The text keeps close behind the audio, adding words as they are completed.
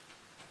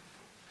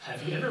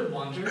Have you ever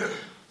wondered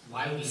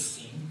why we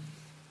sing,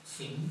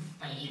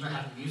 and even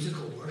have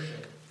musical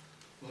worship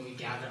when we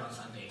gather on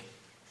Sunday?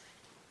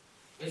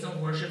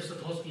 Isn't worship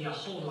supposed to be a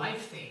whole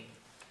life thing,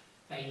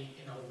 that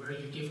where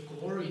you give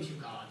glory to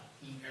God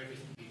in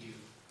everything you do?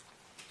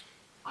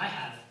 I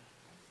have,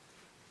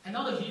 and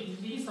not the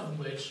least of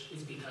which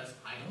is because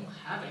I don't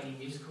have any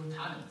musical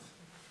talents.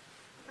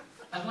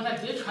 And when I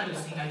did try to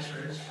sing at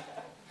church,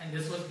 and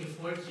this was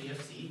before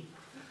GFC,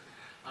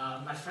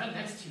 my friend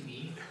next to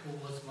me, who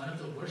was one of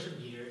the worship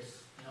leaders,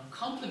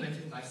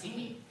 complimented my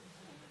singing,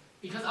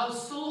 because I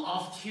was so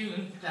off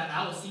tune that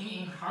I was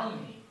singing in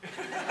harmony.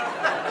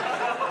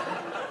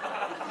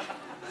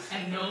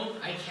 And no,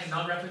 I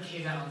cannot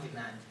replicate that on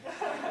demand.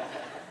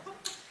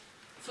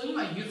 So in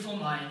my youthful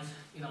mind,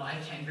 I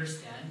can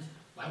understand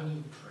why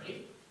we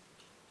pray,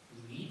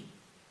 read,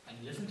 and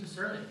listen to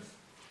sermons.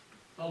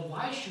 But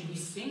why should we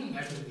sing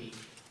every week?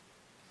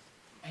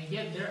 And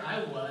yet there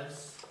I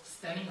was,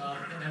 standing up,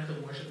 and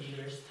the worship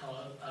leaders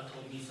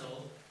told me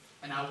so,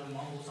 and I would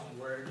mumble some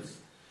words,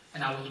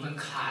 and I would even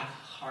clap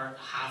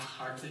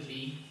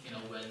half-heartedly,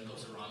 when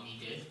those around me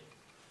did.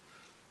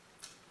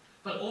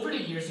 But over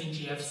the years in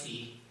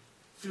GFC,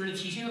 through the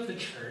teaching of the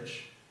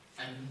church,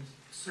 and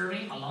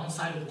serving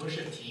alongside the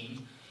worship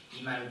team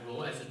in my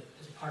role as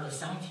part of the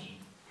sound team,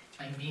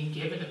 and being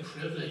given the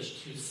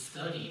privilege to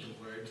study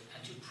the Word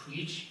and to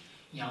preach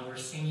in our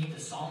Singing the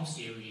Psalm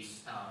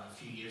series a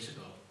few years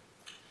ago,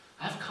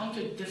 I've come to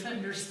a different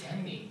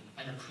understanding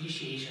and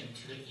appreciation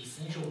to the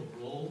essential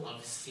role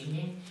of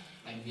singing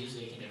and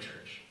music in the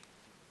church.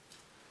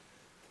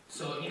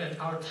 So in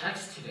our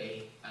text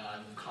today,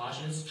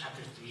 Colossians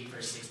chapter 3,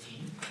 verse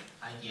 16,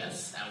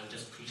 yes, I will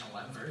just preach on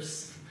one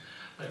verse,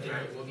 but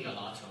there will be a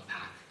lot to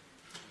unpack.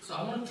 So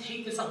I want to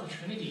take this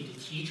opportunity to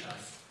teach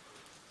us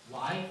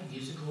why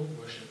musical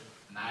worship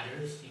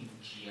matters in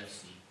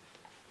GFC,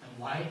 and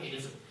why it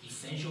is an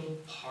essential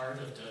part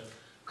of the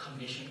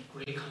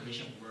Great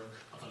Commission work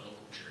of a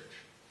local church.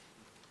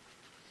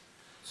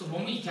 So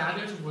when we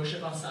gather to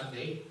worship on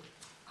Sunday,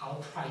 our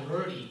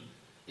priority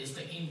is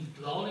the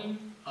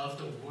indwelling of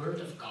the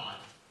Word of God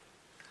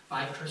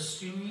by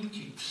pursuing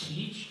to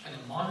teach and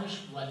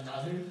admonish one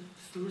another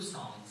through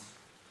songs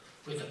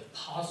with a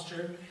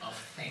posture of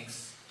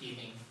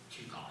thanksgiving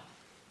to God.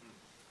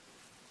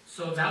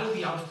 So that will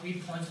be our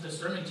 3 points of the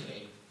sermon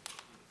today.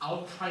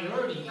 Our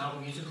priority in our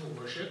musical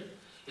worship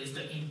is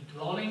the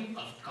indwelling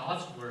of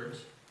God's Word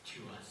to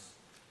us.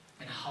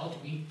 And how do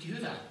we do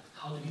that?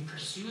 How do we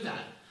pursue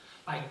that?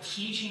 By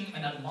teaching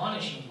and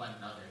admonishing one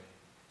another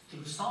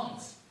through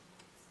songs.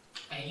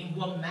 And in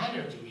what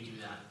manner do we do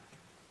that?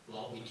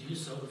 Well, we do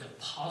so with a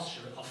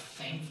posture of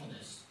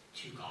thankfulness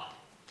to God.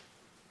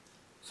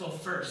 So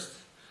first,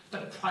 the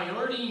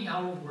priority in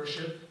our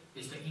worship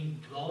is the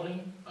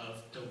indwelling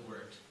of the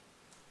Word.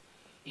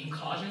 In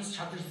Colossians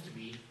chapter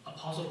 3,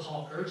 Apostle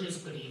Paul urges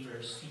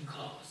believers in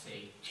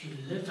Colossae to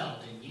live out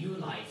the new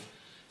life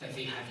that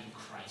they have in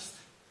Christ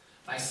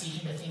by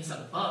seeking the things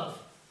above,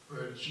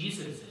 where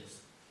Jesus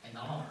is, and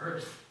not on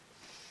earth.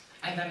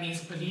 And that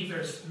means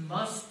believers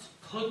must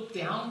put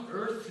down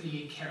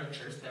earthly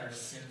characters that are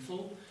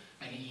sinful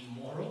and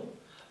immoral,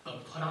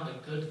 but put on the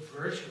good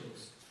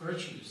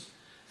virtues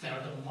that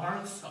are the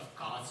marks of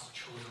God's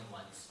chosen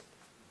ones.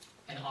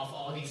 And of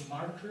all these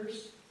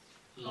markers,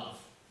 love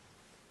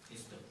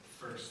is the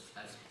first,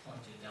 as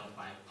pointed out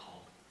by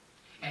Paul.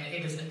 And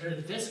it is under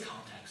this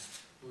context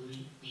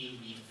we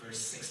read verse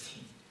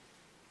 16.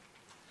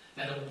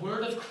 That the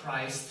word of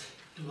Christ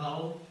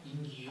dwell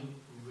in you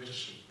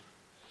richly,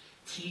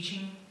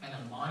 teaching and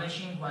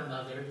admonishing one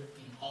another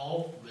in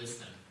all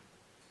wisdom,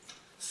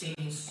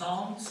 singing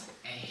psalms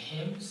and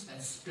hymns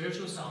and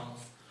spiritual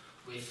songs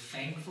with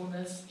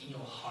thankfulness in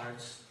your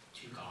hearts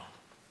to God.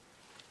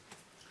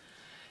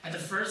 And the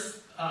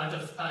first part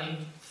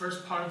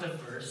of the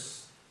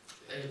verse,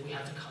 we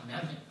have the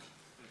commandment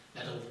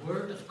that the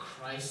word of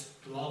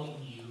Christ dwell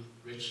in you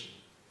richly.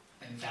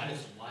 And that is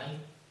why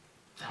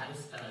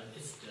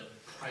it's the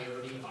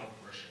priority of our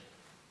worship.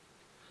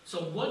 So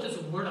what does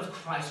the word of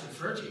Christ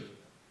refer to?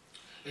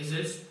 Is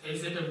it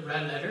the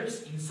red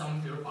letters in some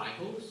of your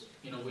Bibles,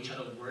 which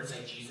are the words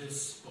that Jesus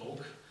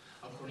spoke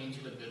according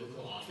to the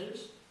biblical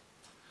authors?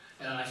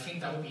 I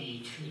think that would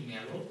be too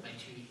narrow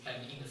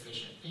and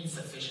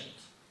insufficient.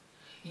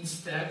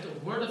 Instead, the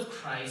word of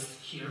Christ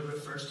here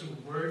refers to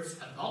words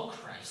about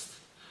Christ,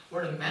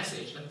 or the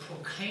message that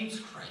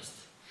proclaims Christ.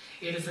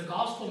 It is the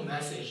gospel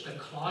message that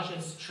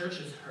Colossians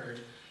churches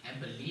heard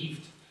and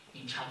believed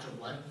in chapter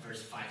 1,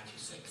 verse 5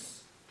 to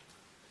 6.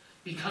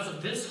 Because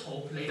of this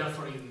hope laid up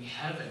for you in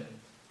heaven,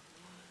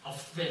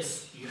 of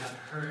this you have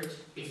heard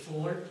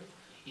before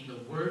in the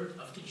word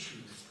of the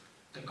truth,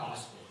 the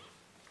gospel,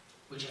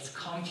 which has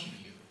come to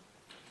you.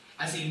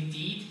 As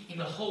indeed in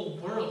the whole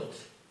world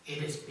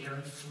it is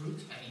bearing fruit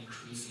and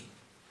increasing,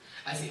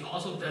 as it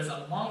also does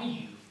among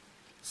you,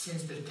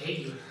 since the day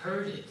you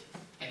heard it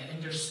and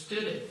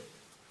understood it,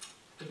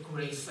 the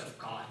grace of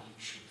God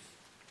in truth.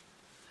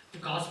 The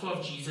gospel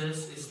of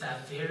Jesus is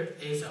that there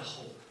is a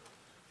hope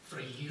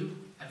for you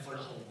and for the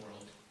whole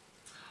world.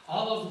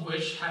 all of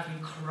which have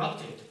been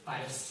corrupted by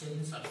the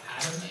sins of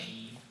Adam and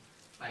Eve,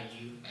 by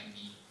you and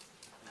me.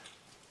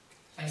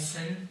 And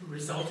sin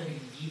resulted in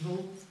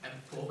evil and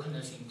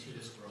brokenness into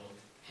this world,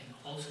 and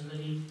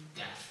ultimately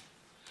death.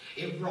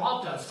 It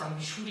robbed us from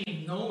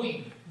truly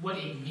knowing what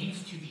it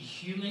means to be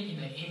human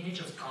in the image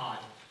of God,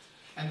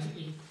 and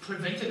it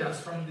prevented us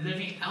from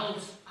living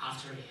out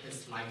after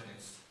His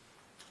likeness.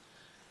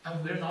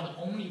 And we're not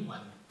the only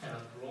one that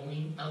are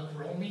groaning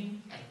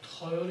and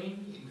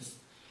toiling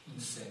in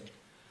sin.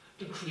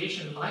 The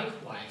creation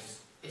likewise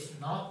is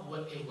not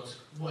what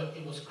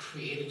it was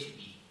created to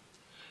be.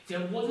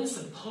 There wasn't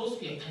supposed to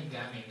be a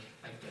pandemic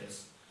like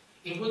this.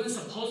 It wasn't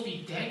supposed to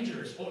be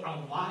dangerous or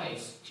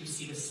unwise to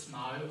see the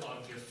smile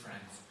of your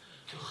friends,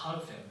 to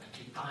hug them, and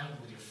to dine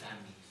with your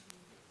families.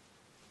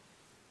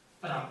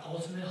 But our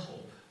ultimate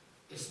hope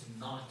is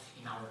not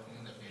in our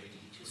own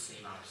ability to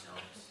save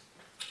ourselves,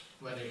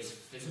 whether it's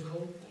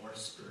physical or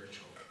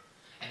spiritual.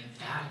 And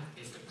that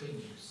is the good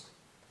news.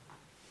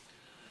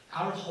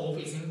 Our hope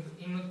is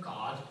in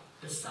God,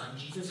 the Son,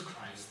 Jesus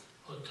Christ,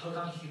 who took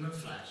on human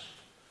flesh,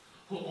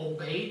 who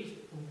obeyed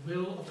the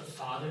will of the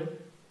Father,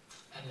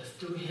 and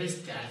through His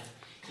death,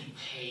 He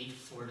paid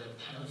for the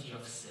penalty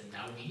of sin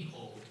that we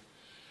owed.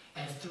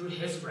 And through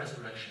His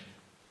resurrection,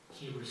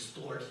 He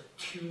restored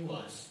to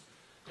us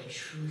the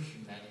true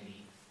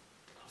humanity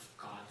of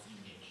God's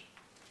image.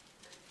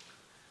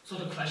 So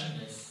the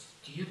question is,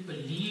 do you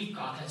believe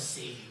God can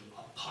save you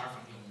apart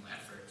from your own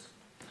efforts?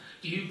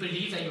 Do you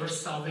believe that your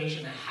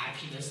salvation and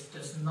happiness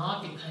does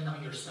not depend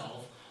on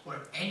yourself or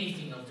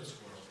anything of this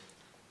world?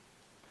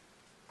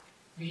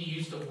 We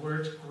use the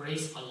word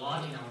grace a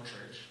lot in our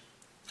church.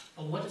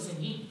 But what does it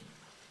mean?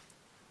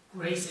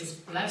 Grace is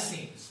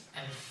blessings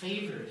and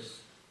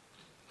favors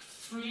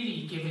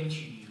freely given to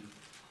you,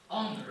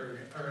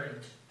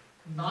 unearned,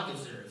 not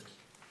deserved.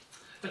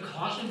 The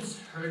Colossians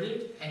heard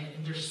it and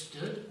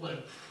understood what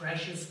a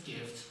precious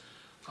gift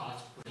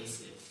God's grace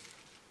is.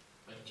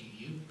 But do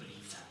you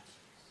believe that?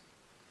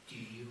 Do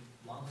you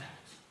want that?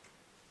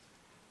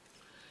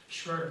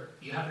 Sure,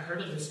 you have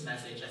heard of this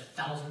message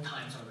 1,000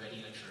 times already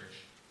in the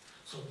church.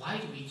 So why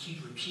do we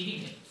keep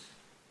repeating it?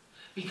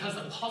 Because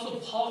the Apostle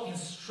Paul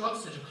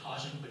instructs the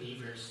Colossian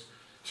believers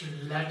to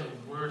let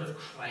the word of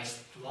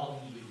Christ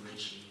dwell in you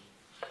richly.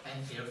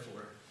 And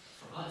therefore,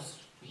 for us,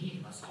 we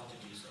must also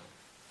do so.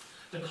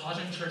 The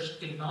Colossian church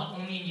did not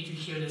only need to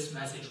hear this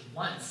message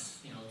once,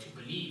 to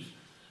believe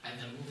and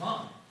then move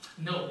on.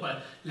 No,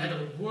 but let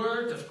the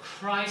word of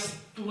Christ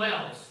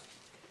dwells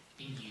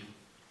in you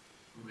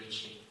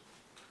richly.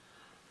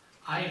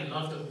 I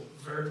love the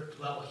verb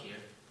dwell here.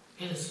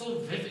 It is so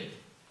vivid.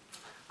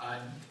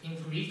 In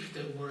Greek,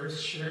 the word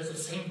shares the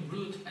same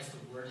root as the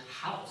word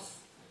house.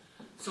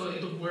 So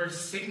the word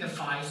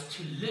signifies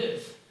to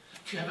live,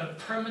 to have a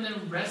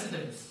permanent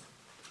residence.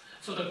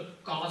 So the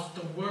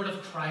word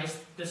of Christ,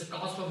 this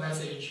gospel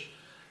message,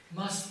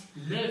 must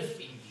live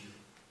in you,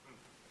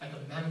 like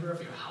a member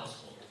of your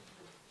household.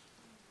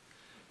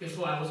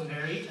 Before I was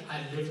married,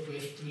 I lived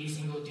with 3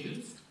 single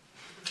dudes.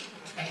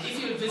 And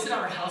if you visit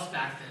our house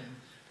back then,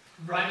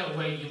 right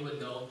away you would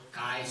know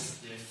guys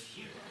live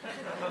here.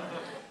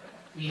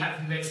 We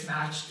have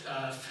mixed-matched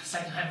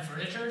second-hand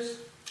furnitures,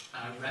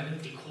 random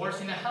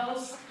decors in the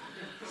house.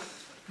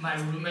 My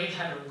roommate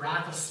had a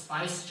rack of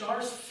spice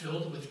jars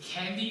filled with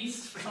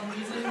candies for some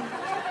reason.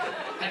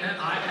 And then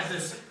I had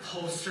this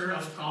poster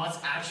of God's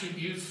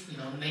attributes,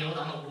 nailed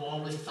on the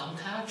wall with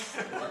thumbtacks.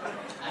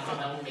 I thought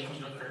that would make me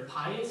look very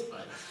pious,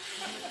 but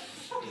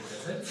it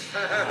doesn't.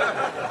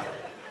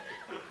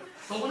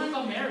 But when I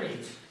got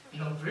married,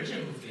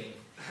 Bridget moved in,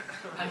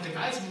 and the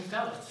guys moved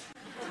out.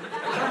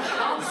 Our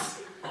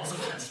house also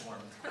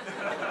transformed.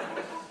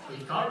 We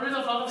got rid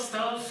of a lot of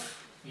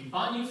stuff, we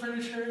bought new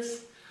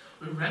furnitures,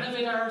 we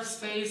renovated our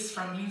space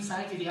from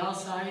inside to the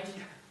outside,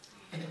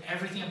 and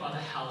everything about the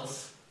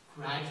house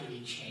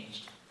gradually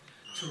changed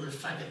to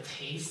reflect the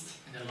taste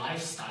and the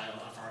lifestyle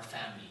of our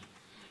family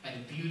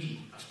and the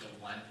beauty of the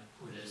one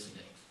who lives in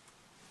it.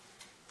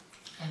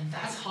 And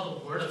that's how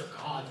the Word of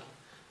God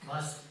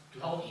must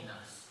dwell in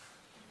us.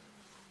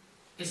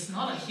 He's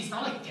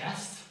not a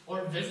guest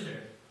or a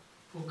visitor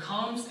who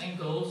comes and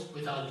goes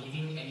without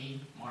leaving any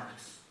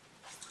marks.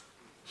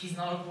 He's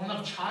not a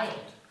grown-up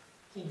child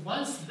who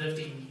once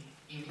lived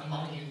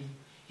among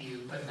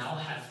you but now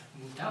have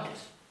moved out.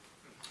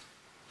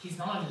 He's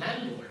not a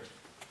landlord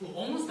who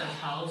owns the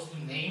house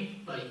in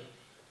name but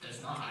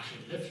does not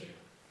actually live here.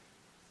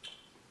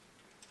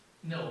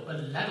 No, but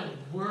let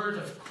the word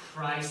of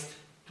Christ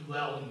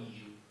dwell in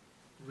you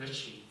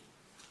richly.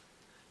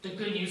 The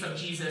good news of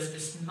Jesus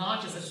is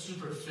not just a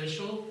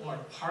superficial or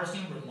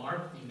passing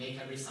remark we make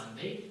every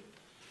Sunday.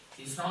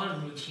 It's not a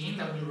routine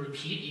that we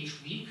repeat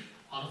each week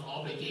out of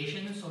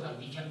obligation so that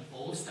we can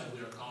boast that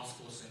we are a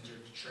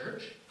gospel-centered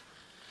church.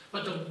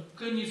 But the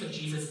good news of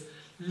Jesus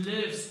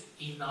lives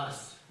in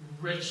us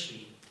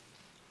richly,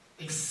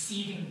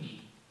 exceedingly,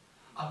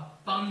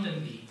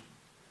 abundantly,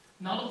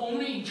 not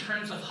only in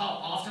terms of how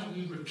often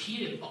we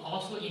repeat it, but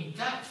also in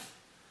depth.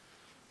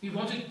 We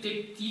want to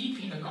dig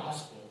deep in the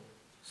gospel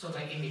so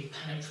that it may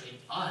penetrate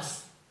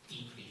us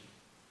deeply.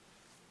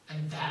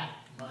 And that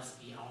must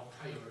be our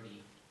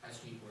priority as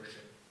we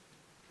worship.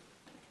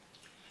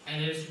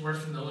 And it is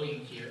worth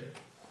noting here,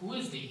 who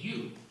is the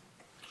you?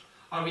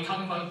 Are we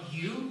talking about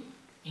you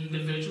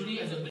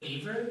individually as a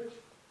believer,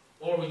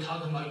 or are we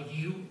talking about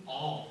you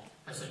all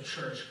as a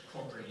church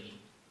corporately?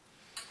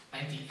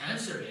 And the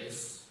answer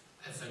is,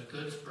 as a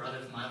good brother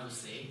of mine would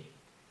say,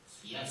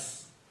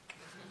 yes.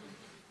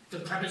 The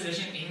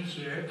preposition in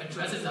here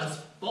addresses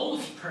us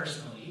both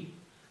personally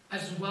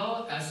as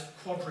well as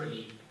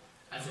corporately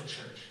as a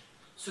church.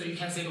 So you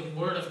can say the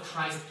word of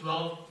Christ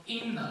dwelt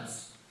in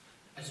us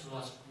as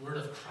well as word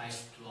of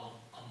Christ dwelt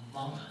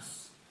among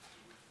us.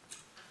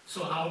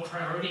 So our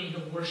priority in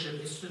the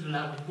worship is to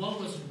let what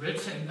was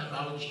written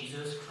about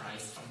Jesus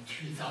Christ from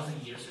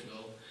 2,000 years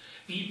ago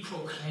be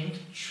proclaimed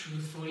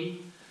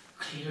truthfully,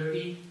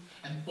 clearly,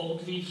 and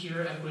boldly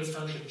here at Grace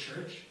Fellowship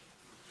Church,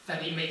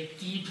 that it may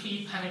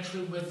deeply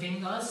penetrate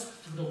within us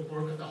through the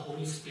work of the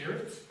Holy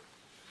Spirit,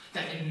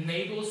 that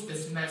enables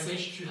this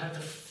message to have the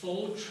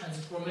full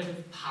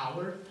transformative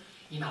power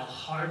in our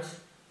hearts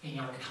and in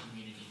our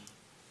community.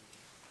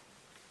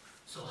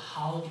 So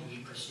how do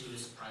we pursue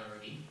this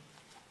priority?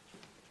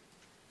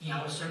 In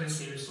our sermon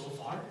series so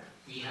far,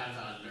 we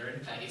have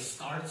learned that it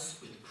starts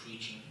with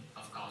preaching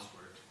of God's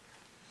word.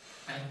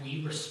 And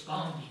we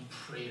respond in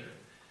prayer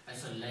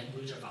as a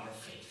language of our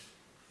faith.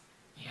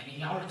 And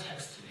in our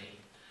text today,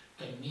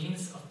 the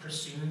means of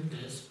pursuing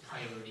this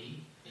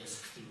priority is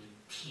through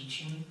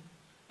teaching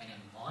and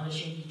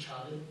admonishing each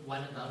other,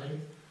 one another,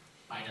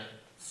 by the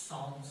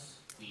songs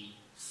we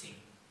sing.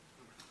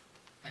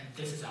 And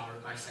this is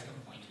my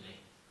second point today.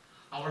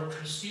 Our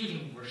pursuit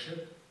in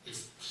worship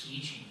is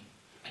teaching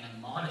and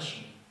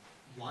admonishing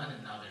one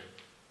another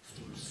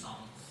through songs.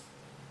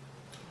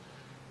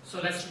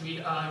 So let's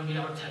read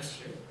our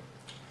text here.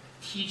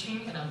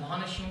 Teaching and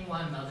admonishing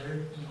one another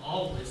in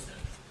all wisdom,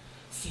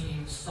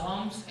 singing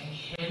psalms and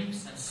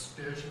hymns and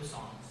spiritual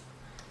songs.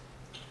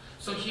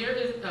 So here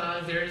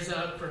there is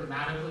a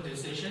grammatical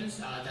decisions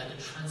that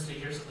the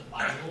translators of the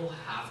Bible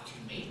have to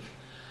make.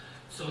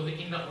 So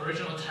in the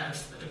original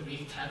text, the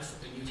Greek text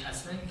of the New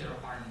Testament, there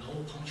are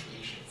no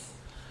punctuations.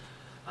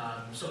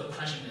 So the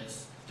question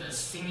is, does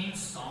singing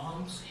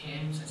psalms,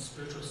 hymns, and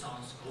spiritual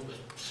songs go with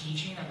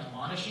teaching and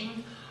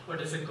admonishing, or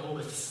does it go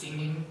with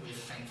singing with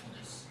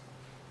thankfulness?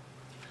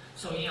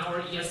 So in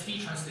our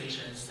ESV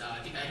translations,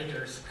 the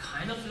editors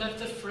kind of left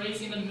the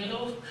phrase in the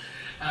middle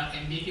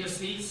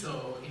ambiguously,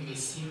 so it may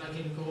seem like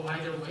it can go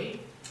either way.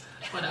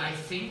 But I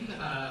think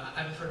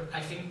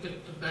the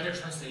better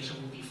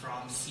translation will be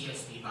from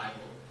CSB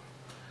Bible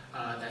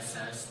that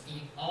says,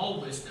 in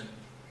all wisdom,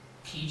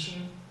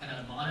 teaching and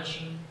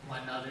admonishing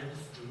one another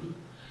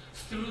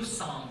through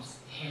psalms,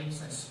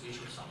 hymns, and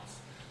spiritual songs.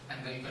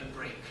 And then you got a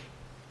break.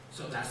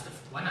 So that's the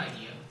one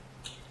idea.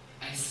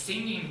 And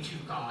singing to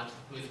God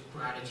with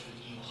gratitude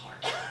in your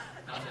heart.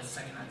 That's the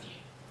second idea.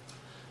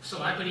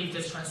 So I believe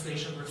this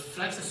translation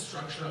reflects the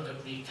structure of the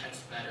Greek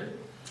text better,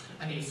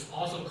 and it's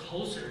also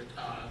closer.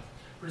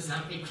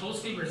 It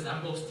closely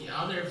resembles the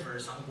other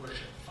verse on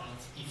worship from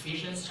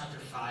Ephesians chapter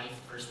 5,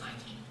 verse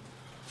 19,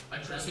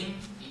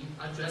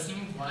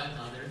 addressing one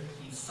another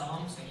in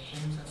psalms and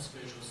hymns and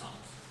spiritual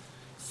songs,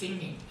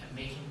 singing and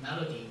making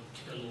melody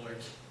to the Lord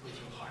with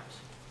your heart.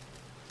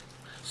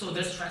 So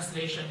this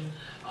translation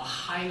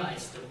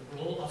highlights the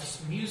role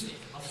of music,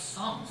 of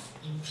songs,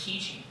 in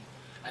teaching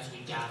as we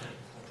gather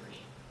corporately.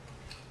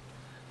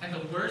 And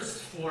the words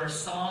for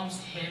psalms,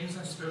 hymns,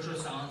 and spiritual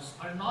songs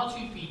are not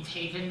to be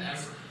taken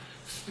as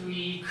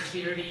three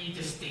clearly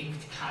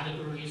distinct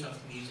categories of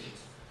music.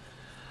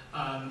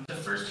 The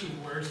first two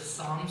words,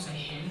 psalms and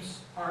hymns,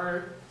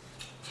 are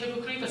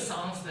typically the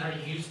songs that are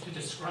used to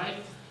describe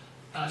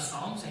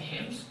psalms and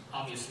hymns,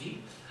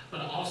 obviously,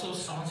 but also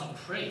songs of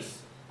praise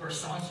or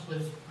songs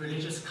with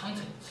religious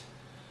content.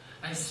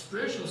 And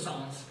spiritual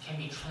songs can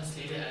be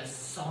translated as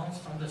songs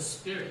from the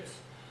Spirit,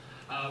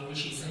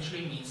 which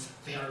essentially means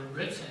they are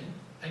written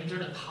under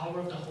the power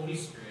of the Holy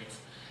Spirit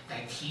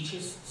that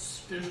teaches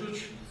spiritual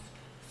truth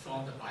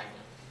from the Bible.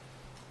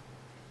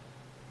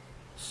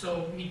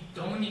 So we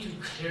don't need to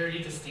clearly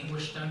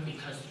distinguish them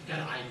because you get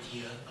an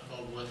idea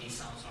about what these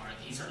songs are.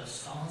 These are the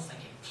songs that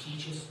can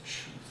teach us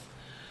truth.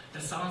 The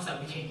songs that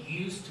we can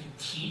use to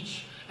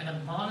teach and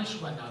admonish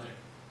one another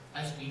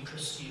as we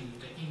pursue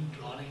the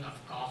indwelling of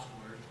God's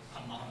word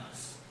among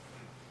us.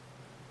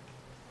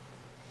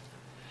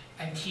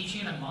 And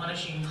teaching and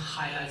admonishing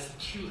highlights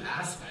two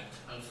aspects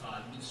of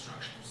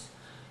instructions.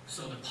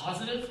 So the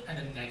positive and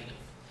the negative.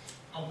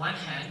 On one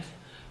hand,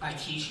 by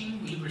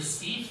teaching, we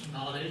receive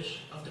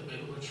knowledge of the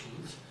biblical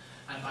truth,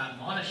 and by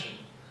admonishing,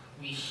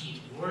 we heed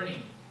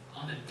warning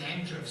on the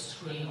danger of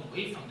straying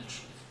away from the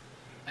truth.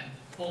 And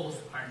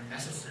both are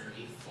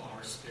necessary for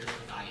our spiritual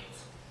diet.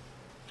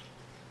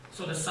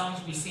 So the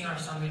songs we sing are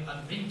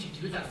meant to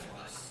do that for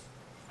us.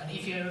 And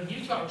if you're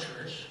new to our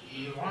church,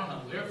 you aren't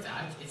aware of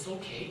that, it's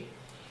okay.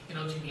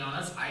 To be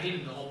honest, I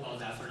didn't know about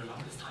that for the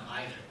longest time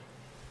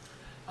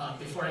either.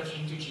 Before I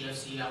came to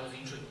GFC,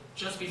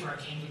 just before I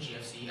came to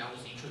GFC, I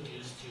was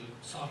introduced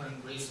to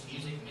Sovereign Grace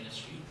Music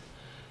Ministry.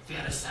 They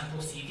had a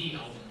sample CD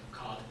album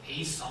called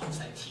 8 Songs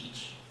That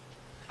Teach.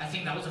 I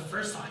think that was the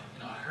first time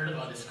I heard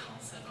about this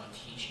concept of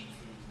teaching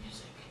through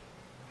music.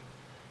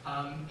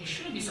 It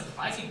shouldn't be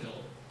surprising though.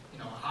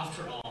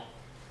 After all,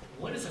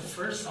 what is the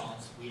first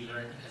songs we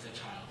learned as a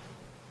child?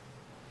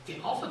 The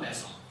alphabet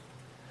song,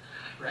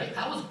 right?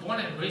 I was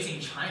born and raised in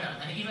China,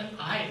 and even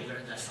I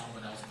learned that song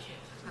when I was a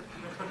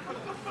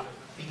kid.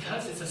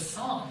 Because it's a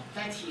song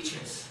that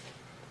teaches.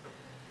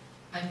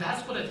 And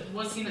that's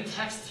what's in the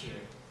text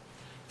here.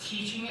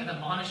 Teaching and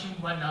admonishing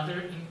one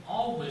another in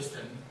all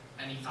wisdom,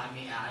 and if I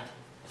may add,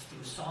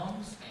 through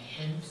songs and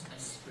hymns and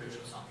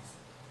spiritual songs.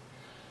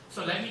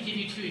 So let me give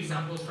you 2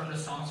 examples from the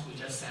songs we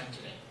just sang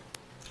today.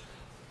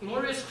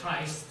 Glorious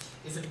Christ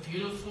is a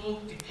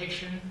beautiful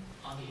depiction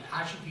on the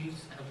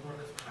attributes and the work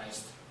of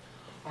Christ.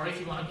 Or if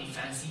you want to be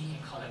fancy, you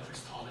can call it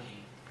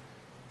Christology.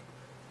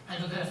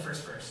 And look at the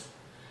first verse.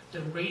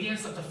 The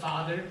radiance of the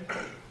Father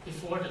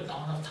before the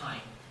dawn of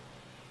time.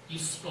 You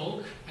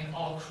spoke and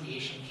all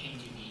creation came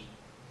to be.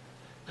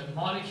 The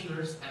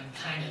molecules and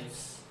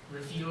planets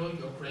reveal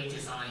your great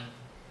design,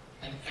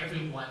 and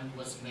everyone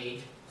was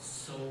made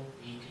so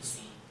we could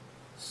see.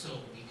 So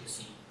we could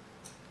see.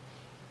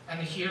 And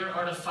here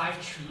are the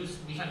 5 truths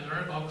we can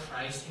learn about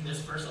Christ in this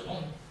verse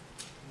alone.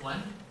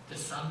 1, the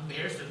Son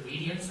bears the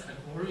radiance and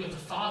the glory of the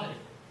Father,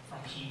 from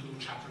Hebrews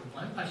chapter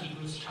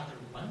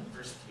 1,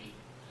 verse 3.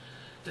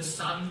 The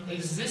Son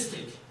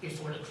existed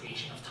before the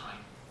creation of time,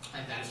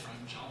 and that is from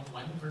John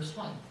 1, verse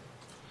 1.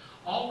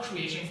 All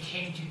creation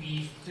came to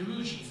be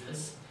through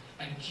Jesus,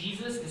 and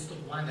Jesus is the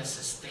one that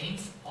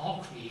sustains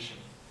all creation.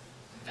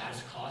 And that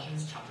is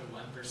Colossians chapter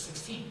 1, verse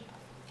 16.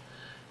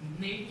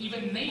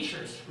 Even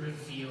nature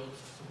reveals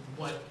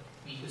what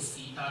we could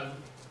see.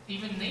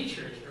 Even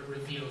nature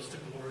reveals the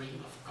glory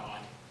of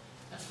God.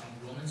 That's from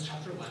Romans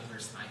chapter 1,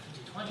 verse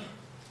 19 to 20.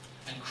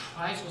 And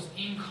Christ was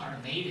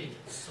incarnated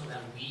so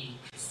that we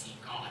could see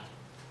God.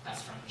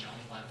 That's from John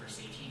 1, verse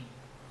 18.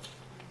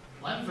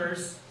 1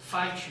 verse,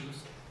 5 truths,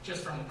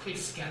 just from a quick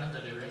scan of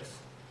the lyrics.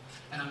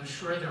 And I'm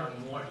sure there are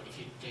more if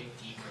you dig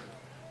deeper.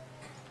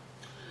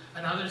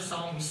 Another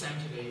song we sang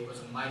today was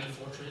A Mighty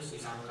Fortress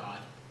is Our God.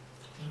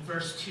 In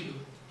verse 2,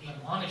 he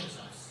admonishes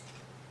us.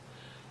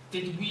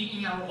 Did we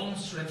in our own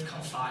strength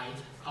confide,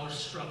 our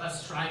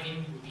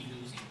striving would be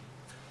losing.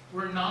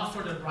 We're not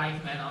for the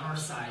right man on our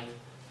side,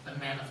 the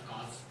man of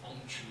God's own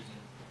choosing.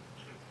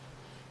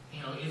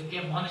 It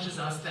admonishes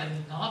us that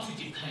not to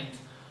depend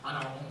on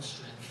our own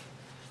strength,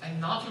 and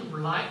not to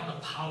rely on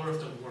the power of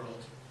the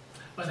world,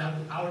 but that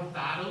our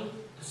battle,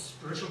 the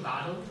spiritual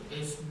battle,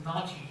 is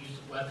not to use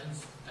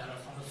weapons that are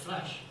from the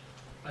flesh,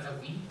 but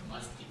that we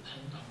must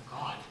depend on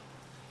God.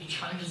 It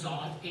challenges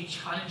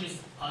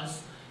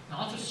us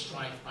not to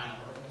strive by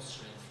our own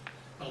strength,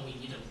 but we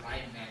need a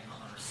right man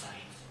on our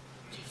side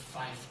to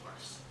fight for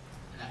us.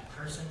 And that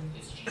person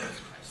is Jesus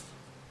Christ.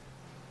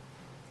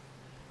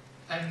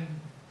 And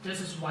this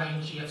is why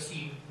in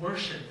GFC,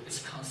 worship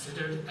is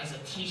considered as a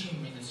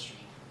teaching ministry.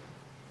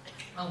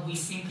 And we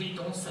simply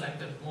don't select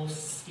the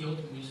most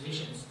skilled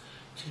musicians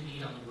to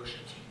lead on the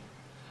worship team,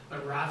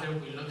 but rather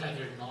we look at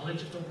their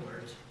knowledge of the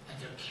word and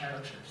their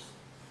characters,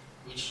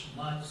 which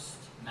must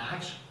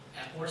match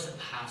or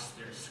surpass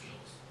their skills.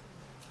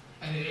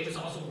 And it is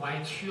also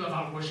why 2 of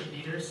our worship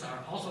leaders are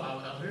also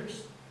our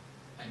elders.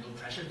 And no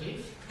pressure,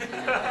 Dave.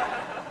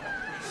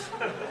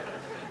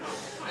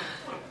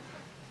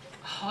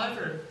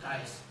 However,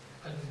 guys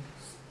and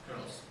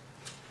girls,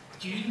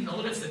 do you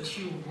notice the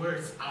 2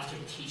 words after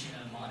teaching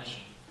and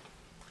admonishing?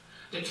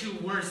 The 2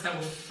 words that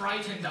will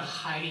frighten the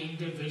highly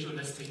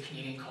individualistic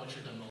Canadian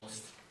culture the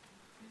most.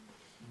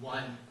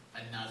 One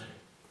another.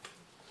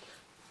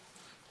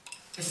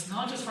 It's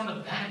not just from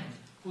the band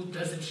who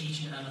does the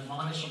teaching and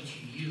admonishing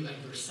to you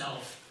and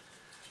yourself,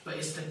 but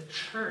it's the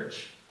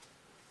church.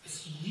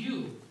 It's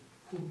you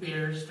who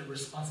bears the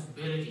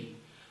responsibility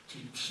to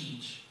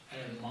teach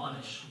and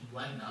admonish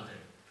one another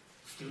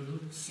through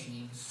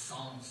singing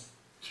songs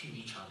to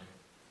each other.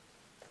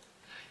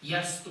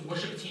 Yes, the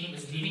worship team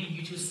is leading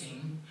you to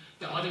sing.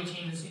 The audio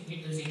team is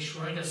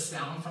ensuring the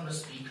sound from the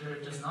speaker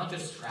does not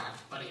distract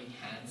but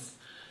enhance.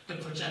 The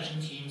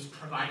projection team is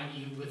providing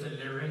you with the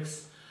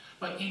lyrics.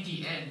 But in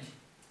the end,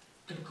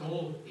 the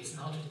goal is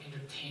not to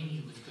entertain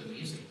you with good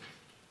music.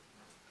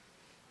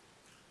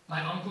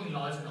 My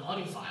uncle-in-law is an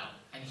audiophile,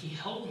 and he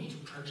helped me to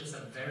purchase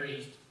a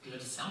very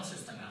good sound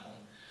system at home.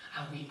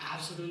 And we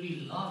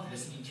absolutely love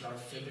listening to our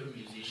favorite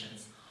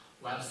musicians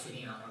while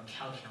sitting on our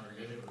couch in our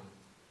living room.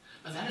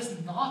 But that is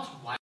not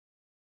why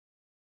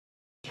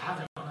we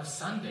gather on a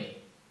Sunday.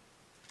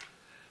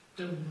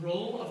 The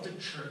role of the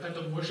church,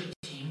 the worship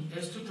team,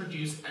 is to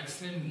produce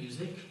excellent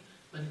music,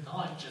 but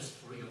not just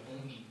for your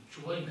own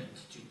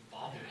enjoyment to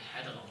bob your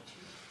head along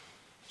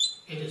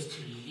to. It is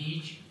to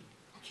lead you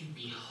to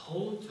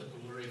behold the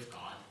glory of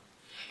God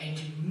and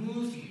to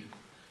move you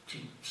to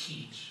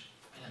teach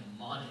and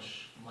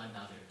admonish one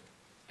another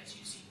as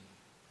you sing.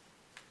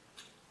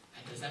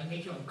 And does that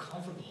make you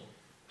uncomfortable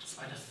just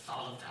by the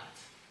thought of that?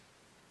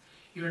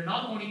 You're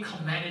not only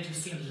commanded to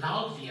sing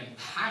loudly and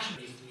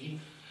passionately,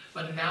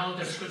 but now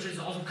the scripture is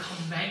also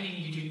commanding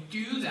you to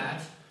do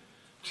that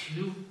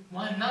to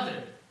one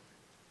another.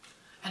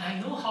 And I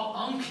know how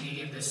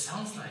un-Canadian this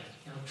sounds like.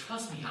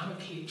 Trust me, I'm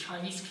a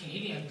Chinese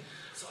Canadian,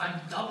 so I'm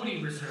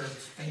doubly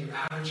reserved than your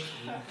average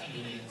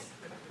Canadians.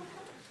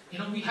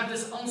 We have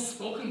this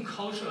unspoken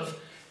culture of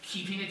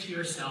keeping it to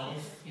yourself,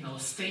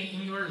 stay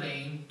in your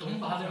lane, don't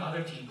bother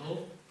other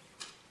people.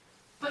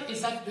 But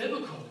is that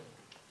biblical?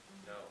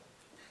 No.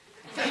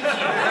 Thank you.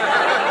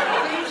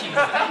 Thank you.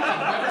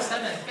 Whoever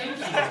said that, thank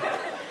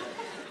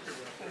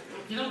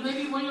you.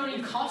 Maybe when you're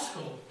in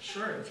Costco,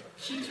 sure,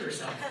 keep to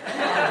yourself.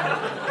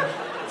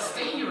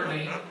 Stay in your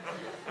lane.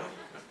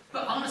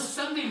 But on a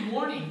Sunday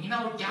morning, in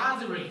our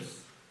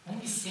gatherings,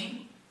 when we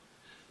sing,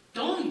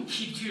 don't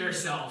keep to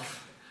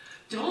yourself.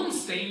 Don't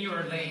stay in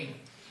your lane.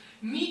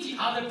 Meet the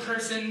other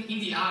person in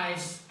the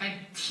eyes and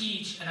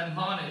teach and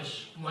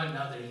admonish one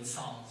another in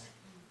songs.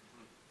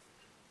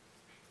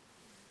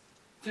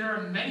 There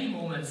are many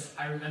moments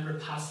I remember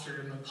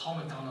Pastor Paul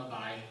McDonald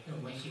by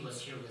when he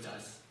was here with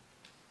us.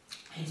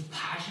 His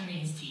passion in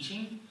his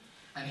teaching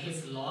and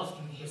his love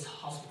in his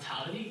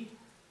hospitality.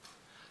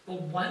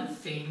 But one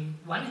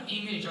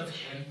image of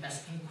him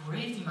that's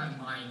engraved in my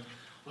mind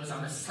was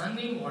on a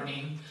Sunday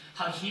morning,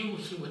 how he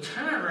would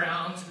turn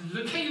around,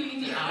 look at you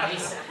in the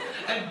eyes,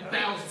 and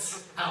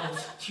belt out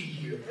to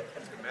you.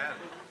 Amen.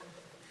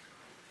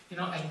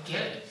 I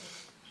get it.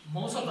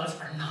 Most of us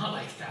are not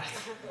like that.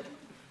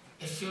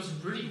 It feels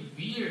really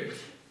weird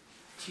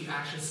to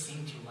actually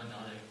sing to one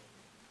another.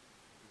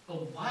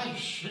 But why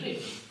should it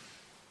be?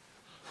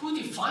 Who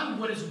defined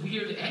what is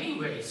weird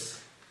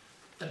anyways?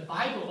 The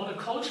Bible or the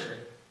culture?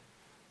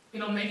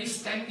 Maybe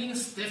standing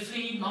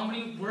stiffly,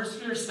 mumbling words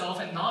to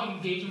yourself and not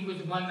engaging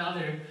with one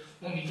another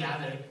when we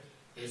gather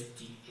is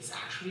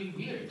actually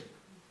weird.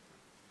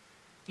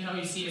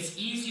 You see, it's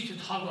easy to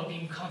talk about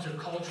being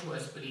countercultural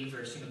as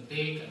believers in a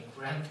big and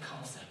grand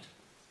concept.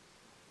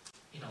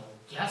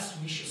 Yes,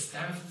 we should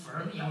stand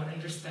firm in our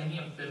understanding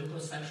of biblical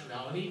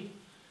sexuality,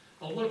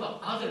 but what about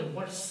other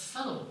more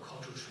subtle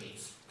cultural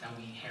traits that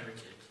we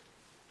inherited?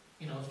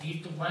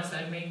 The ones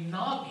that may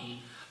not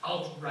be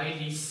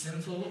outrightly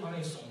sinful on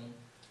its own,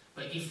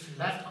 but if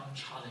left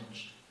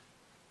unchallenged,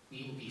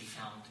 we will be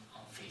found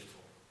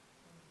unfaithful.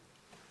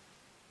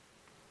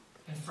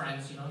 And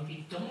friends, if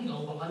you don't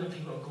know what other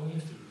people are going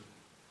through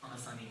on a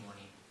Sunday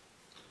morning,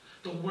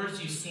 the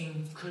words you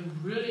sing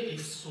could really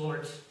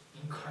exhort,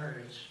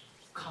 encourage,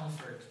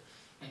 comfort,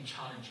 and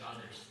challenge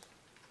others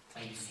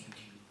that you sing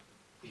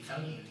to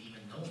without you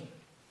even knowing.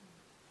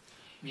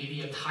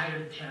 Maybe a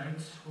tired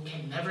parent who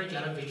can never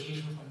get a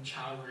vacation from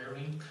child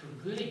rearing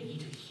could really need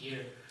to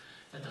hear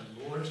that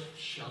the Lord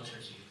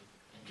shelters you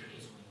under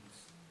his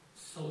wings,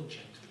 so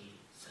gently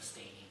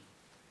sustaining.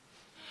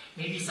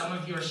 Maybe some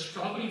of you are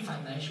struggling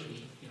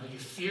financially. You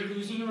fear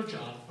losing your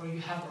job, or you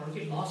have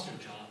already lost your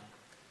job.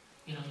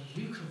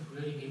 You could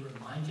really be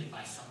reminded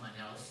by someone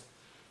else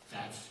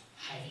that,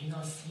 have you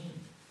not seen?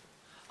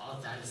 All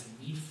that is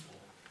needful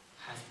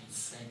has been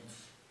sent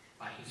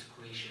by his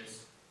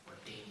gracious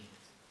ordaining.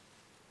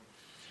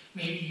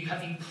 Maybe you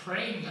have been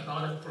praying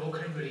about a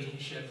broken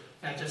relationship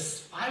that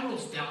just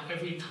spirals down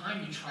every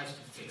time you try to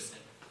fix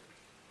it.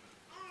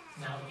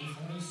 Now, if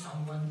only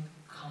someone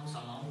comes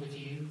along with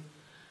you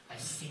and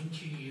sing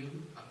to you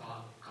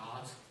about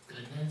God's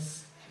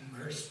goodness and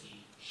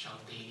mercy shall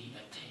daily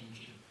attend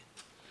you,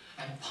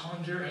 and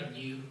ponder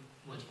anew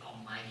what the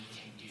Almighty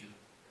can do,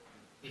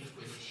 if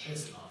with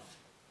his love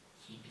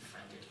he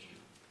befriended you.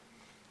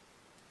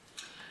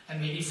 And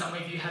maybe some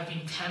of you have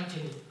been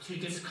tempted to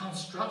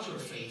deconstruct your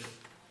faith.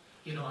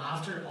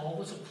 After all,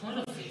 what's the point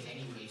of faith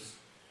anyways?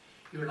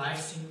 Your life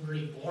seems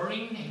really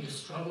boring and you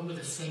struggle with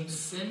the same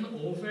sin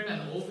over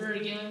and over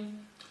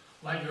again,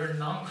 while your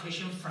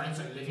non-Christian friends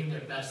are living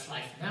their best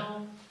life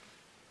now.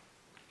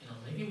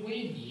 Maybe what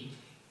you need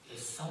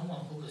is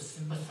someone who could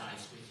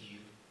sympathize with you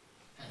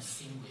and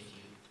sing with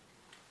you.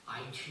 I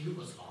too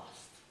was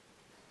lost.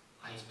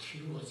 I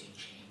too was in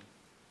chain.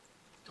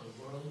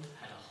 The world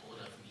had a hold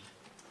of me.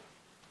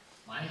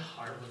 My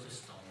heart was a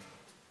stone.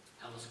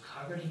 I was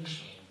covered in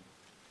shame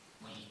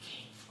when he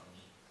came for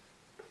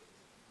me.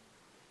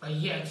 But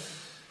yet,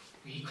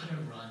 we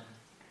couldn't run.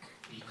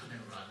 We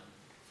couldn't run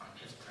from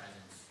his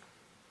presence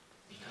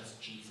because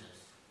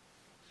Jesus,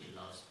 he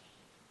loves me.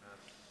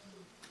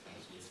 And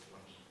he is for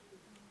me.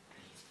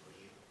 And he's for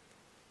you.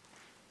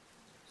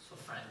 So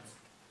friends,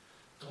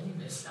 don't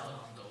miss out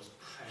on those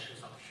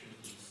precious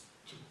opportunities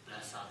to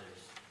bless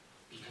others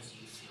because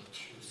you feel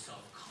too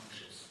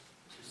self-conscious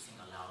to sing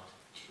aloud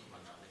to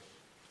one another.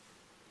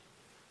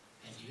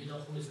 And do you know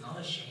who is not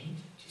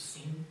ashamed to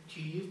sing to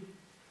you?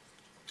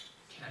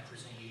 Can I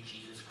present you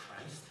Jesus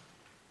Christ,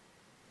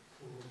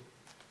 who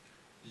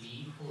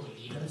will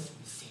lead us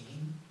in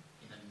singing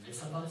in the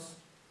midst of us?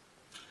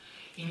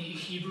 In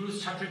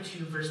Hebrews chapter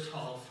 2, verse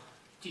 12,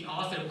 the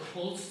author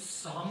quotes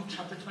Psalm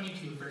chapter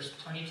 22, verse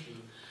 22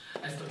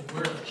 as the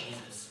word of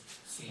Jesus,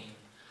 saying,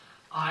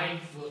 I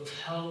will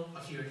tell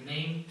of your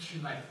name to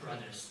my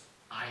brothers.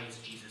 I is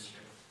Jesus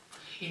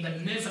here. In the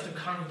midst of the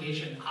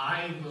congregation,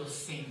 I will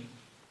sing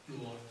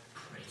your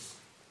praise.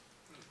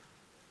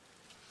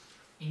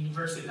 In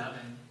verse 11,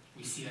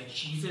 we see that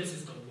Jesus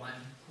is the one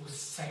who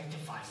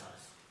sanctifies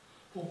us,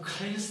 who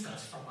cleansed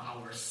us from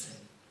our sin.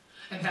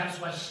 And that's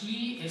why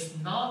he is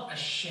not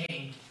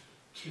ashamed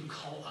to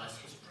call us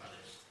his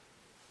brothers.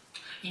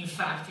 In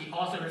fact, the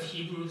author of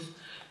Hebrews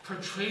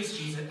portrays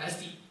Jesus as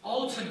the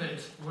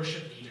ultimate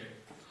worship leader,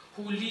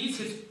 who leads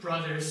his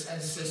brothers and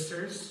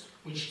sisters,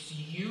 which is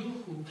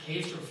you who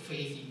place your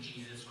faith in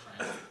Jesus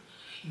Christ,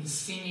 in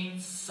singing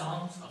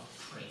songs of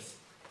praise.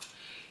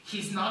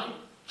 He's not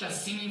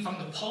just singing from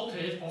the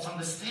pulpit or from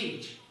the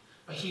stage,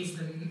 but he's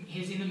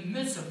in the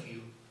midst of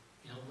you,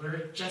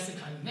 where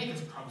Jessica and Nick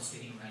is probably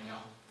sitting right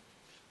now.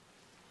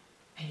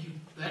 And you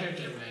better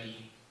get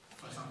ready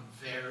for some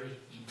very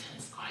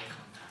intense eye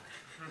contact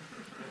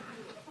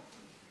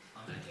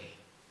on that day.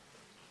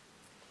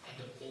 And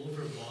the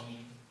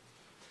overwhelming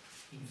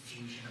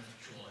infusion of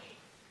joy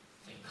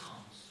that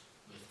comes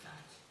with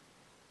that.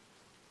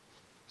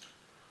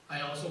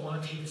 I also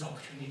want to take this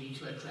opportunity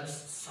to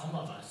address some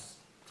of us,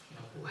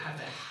 who have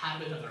the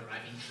habit of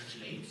arriving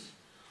church late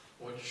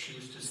or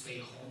choose to stay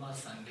home on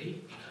Sunday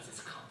because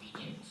it's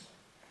convenient.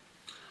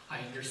 I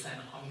understand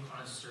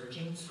Omicron is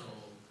surging,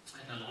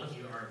 and a lot of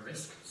you are at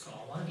risk, so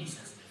I want to be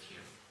sensitive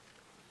here.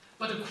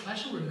 But the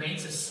question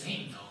remains the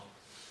same, though.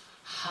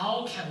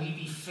 How can we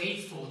be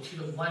faithful to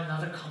the one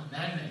another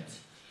commandment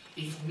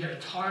if we are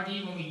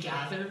tardy when we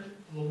gather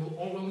or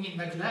when we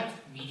neglect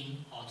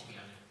meeting altogether?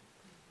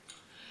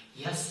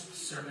 Yes,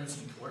 sermon's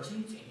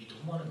important, and you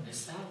don't want to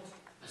miss that,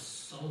 but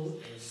so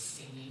is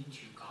singing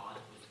to God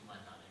with one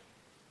another.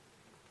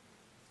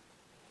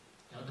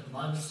 The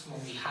months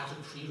when we had to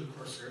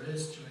pre-record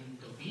service during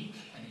the week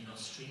and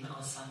stream it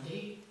on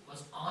Sunday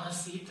was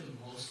honestly the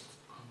most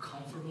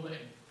uncomfortable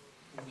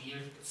and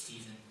weird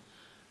season,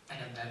 and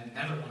I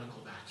never want to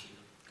go back to.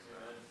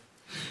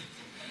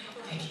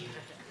 Thank you.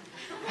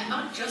 And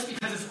not just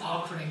because it's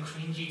awkward and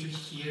cringy to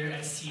hear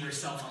and see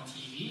yourself on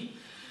TV,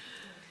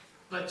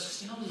 but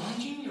just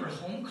lounging in your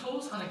home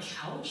clothes on a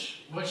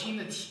couch, watching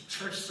the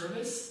church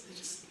service,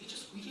 it's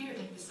just weird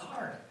and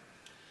bizarre.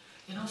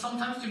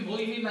 Sometimes to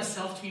motivate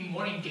myself to be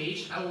more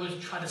engaged, I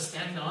would try to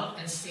stand up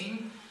and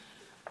sing,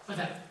 but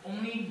that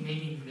only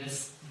made me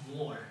miss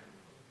more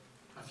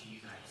of you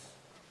guys,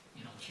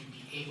 to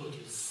be able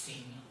to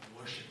sing and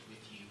worship with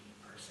you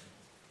in person.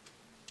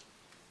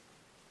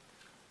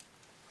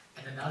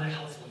 And another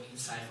helpful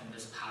insight from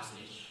this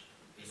passage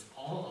is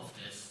all of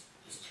this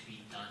is to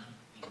be done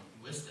in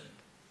wisdom.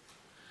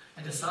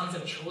 And the sons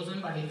are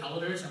chosen by the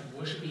elders and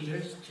worship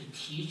leaders to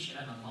teach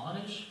and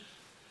admonish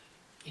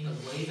in a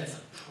way that's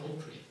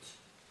appropriate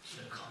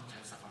to the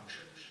context of our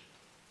church.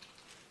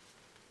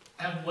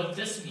 And what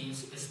this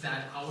means is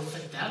that our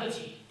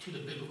fidelity to the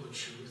biblical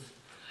truth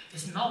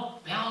is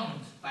not bound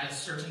by a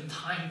certain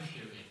time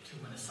period to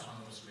when a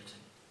song was written,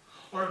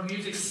 or a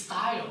music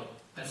style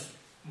that's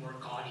more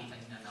gaudy than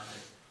another,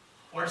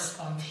 or a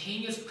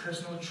spontaneous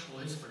personal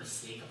choice for the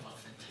sake of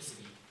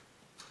authenticity.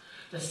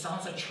 The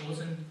songs are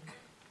chosen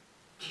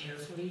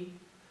carefully,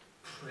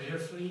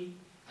 prayerfully,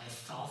 and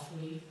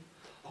thoughtfully,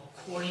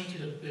 according to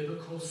the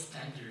biblical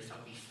standards that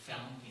we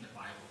found in the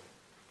Bible.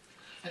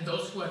 And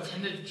those who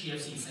attended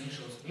GFC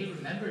Essentials may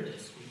remember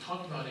this. We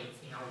talked about it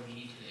in our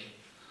meeting today.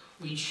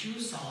 We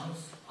choose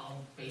songs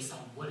based on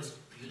what is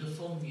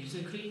beautiful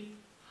musically,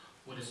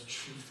 what is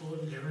truthful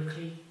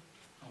lyrically,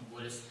 and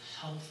what is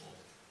helpful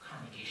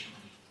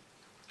congregationally.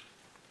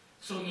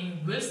 So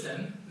in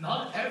wisdom,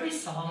 not every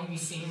song we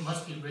sing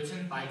must be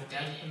written by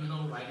dead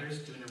hymnal writers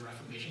during the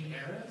Reformation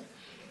era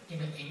in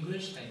an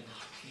English that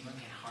anyone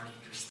can hardly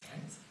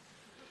understand,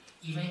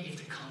 even if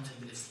the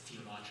content is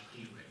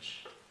theologically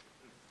rich.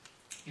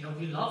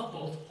 We love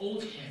both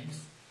old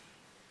hymns,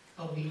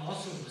 but we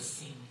also will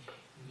sing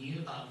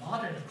new,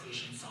 modern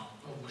Christian songs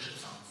or worship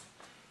songs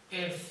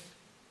if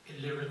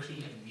it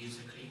lyrically and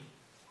musically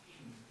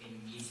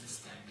it meets the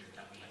standard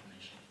that we have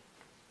mentioned.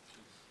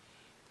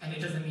 And it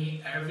doesn't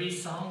mean every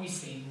song we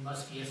sing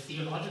must be a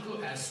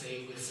theological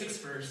essay with 6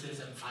 verses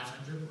and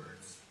 500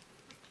 words.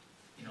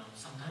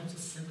 Sometimes a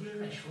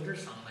simpler and shorter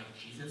song like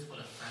Jesus, What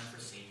a Friend for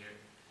Savior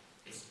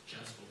is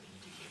just what we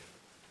need to hear.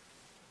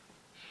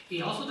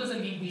 It also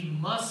doesn't mean we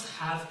must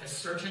have a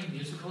certain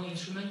musical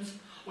instrument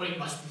or we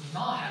must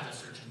not have a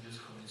certain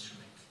musical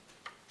instrument.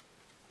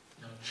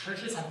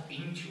 Churches have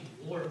been to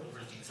war over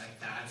things like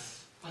that,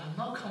 but I'm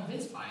not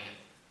convinced by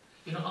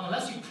it.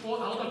 Unless you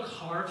pull out the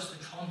harps,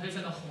 the trumpets,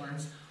 and the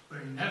horns,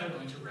 we're never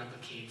going to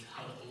replicate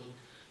how the Old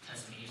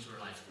Testament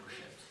Israelites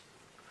worshipped.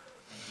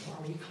 And nor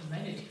are we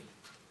commanded to.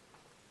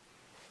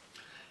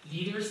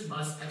 Leaders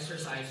must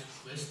exercise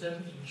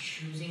wisdom in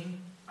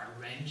choosing,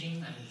 arranging,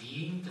 and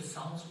leading the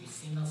songs we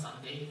sing on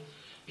Sunday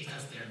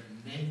because they're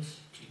meant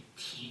to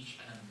teach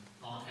and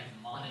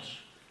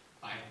admonish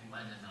by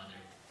one another,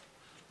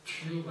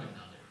 to one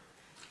another,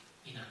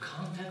 in a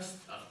context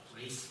of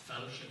Grace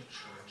Fellowship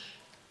Church,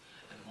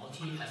 a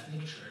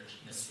multi-ethnic church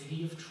in the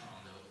city of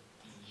Toronto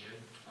in year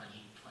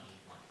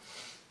 2021.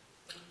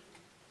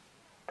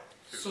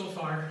 So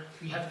far,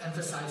 we have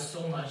emphasized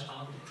so much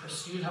on the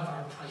pursuit of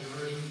our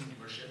priority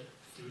in worship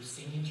through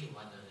singing to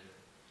one another.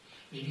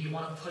 Maybe you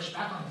want to push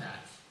back on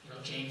that.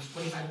 James,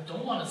 what if I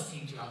don't want to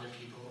sing to other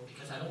people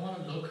because I don't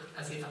want to look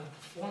as if I'm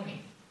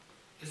performing?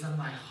 Isn't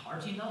my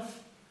heart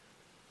enough?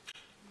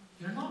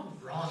 You're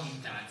not wrong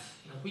in that.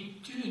 We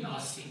do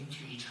not sing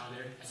to each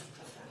other as a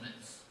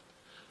performance.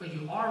 But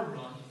you are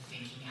wrong in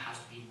thinking it has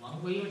to be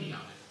one way or the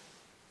other.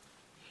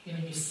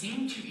 You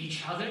sing to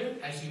each other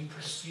as you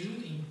pursue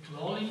the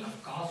indwelling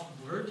of God's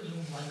word in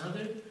one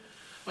another,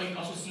 but you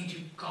also sing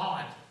to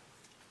God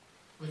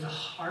with a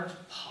heart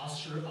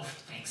posture of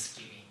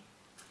thanksgiving.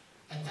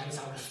 And that is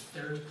our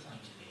third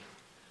point today.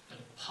 The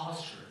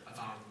posture of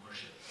our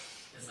worship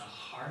is a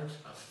heart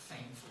of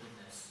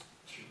thankfulness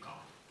to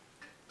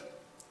God.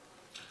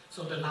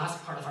 So the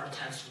last part of our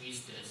text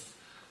reads this: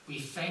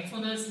 with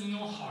thankfulness in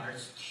your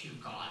hearts to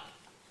God.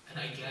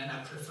 And again,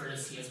 I prefer the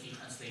CSB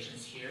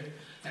translations here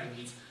that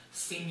reads,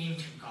 singing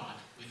to God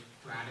with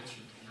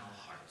gratitude in our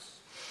hearts.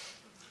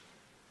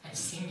 And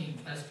singing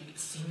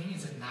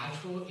is a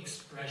natural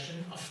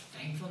expression of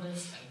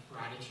thankfulness and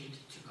gratitude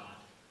to God,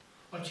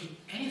 or to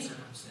any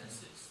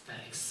circumstances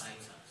that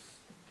excites us.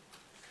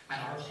 At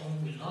our home,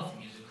 we love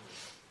musicals.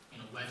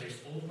 Whether it's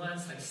old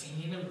ones like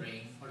Singing in the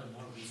Rain, or the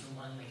more recent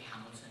one like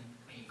Hamilton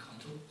and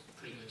Encanto,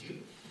 pretty good too.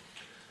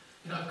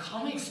 A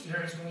common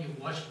experience when we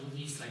watch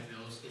movies like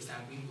those is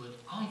that we would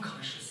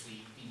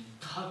unconsciously be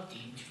tugged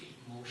into the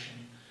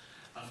emotion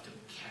of the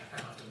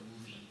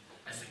movie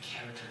as the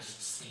characters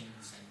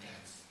sings and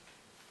dance.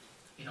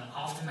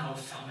 Often I would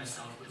find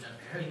myself with a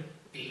very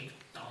big,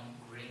 dumb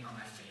grin on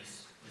my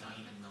face without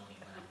even knowing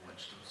when I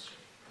watched those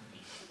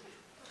movies.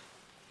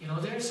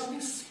 There is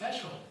something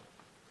special,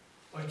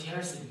 or there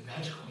is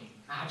magical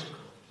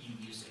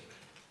in music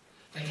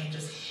that can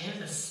just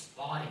hit a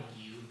spot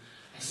in you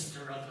and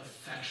stir up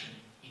affection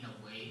in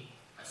a way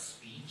a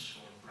speech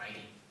or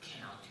writing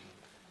cannot do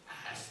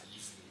as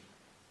easily.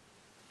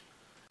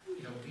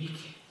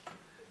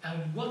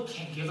 And what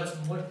can give us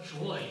more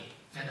joy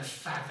than the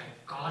fact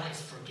that God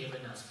has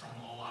forgiven us from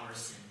all our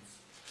sins,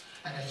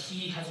 and that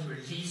He has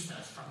released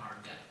us from our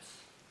debts,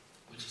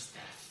 which is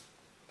death.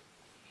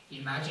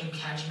 Imagine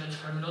catching a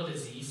terminal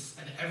disease,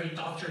 and every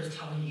doctor is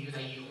telling you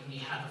that you only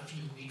have a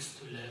few weeks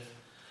to live,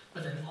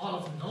 but then out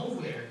of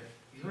nowhere,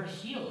 you are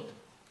healed.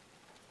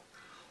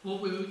 What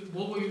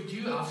will you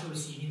do after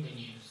receiving the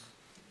news?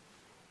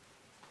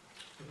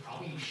 You're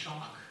probably in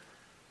shock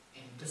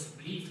and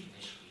disbelief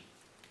initially.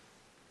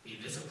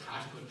 Is this a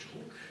practical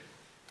joke?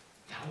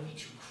 That would be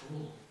too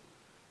cruel.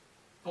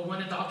 But when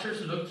the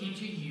doctors look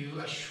into you,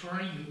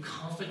 assuring you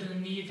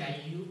confidently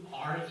that you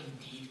are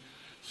indeed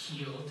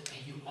healed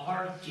and you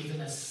are given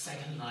a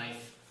second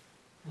life,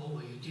 what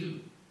will you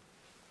do?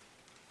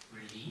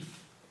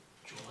 Relief,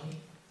 joy,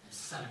 and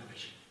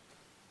celebration.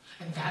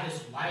 And that is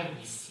why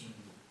we sing.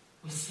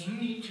 We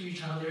sing to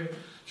each other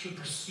to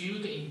pursue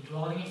the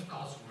indwelling of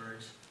God's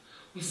word.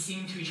 We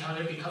sing to each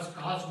other because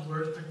God's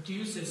word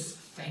produces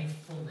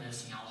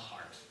thankfulness in our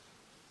heart.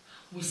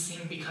 We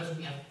sing because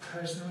we have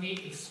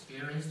personally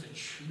experienced the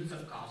truth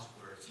of God's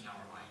words in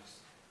our lives.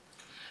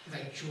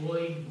 That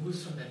joy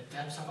moves from the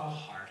depths of our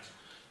heart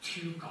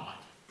to God,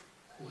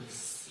 who is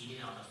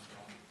seated on the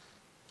throne,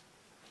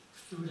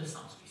 through the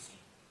songs we sing.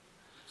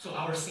 So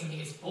our singing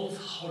is both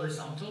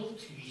horizontal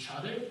to each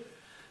other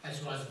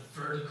as well as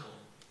vertical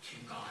to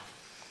God.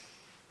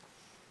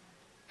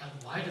 And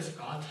why does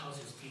God tell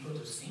His people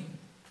to sing?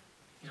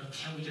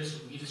 Can we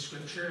just read the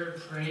scripture,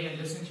 pray, and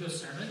listen to a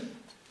sermon?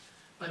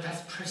 But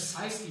that's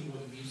precisely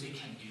what music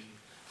can do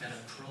that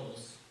a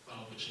prose,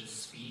 which is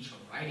speech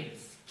or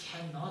writings,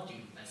 cannot do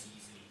as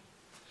easily.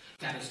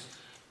 That is,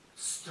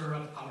 stir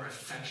up our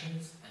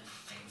affections and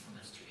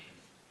thankfulness to Him.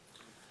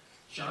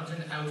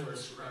 Jonathan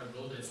Edwards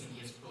wrote this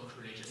in his book,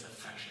 Religious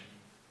Affection.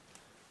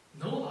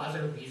 No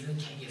other reason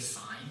can be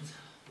assigned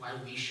why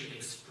we should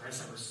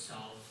express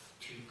ourselves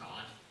to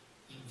God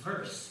in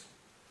verse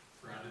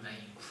rather than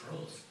in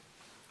prose.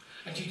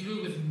 And to do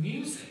it with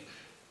music.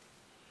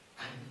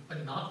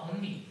 But not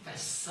only that,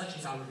 such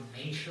is our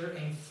nature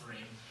and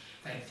frame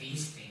that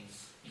these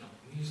things,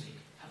 music,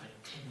 have a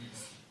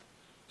tendency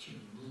to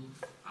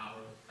move our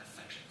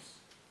affections.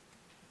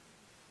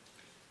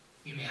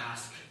 You may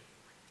ask,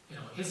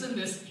 isn't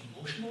this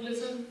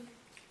emotionalism?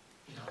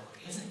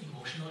 Isn't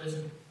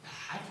emotionalism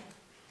bad?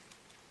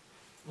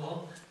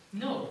 Well,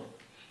 no.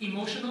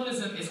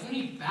 Emotionalism is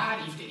only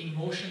bad if the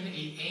emotion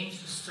it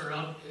aims to stir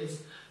up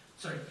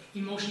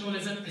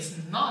emotionalism is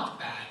not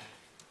bad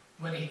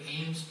when it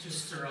aims to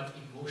stir up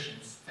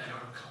emotions that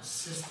are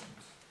consistent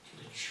to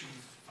the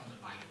truth from the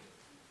Bible.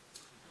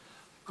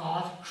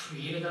 God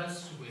created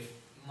us with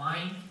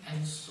mind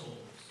and souls.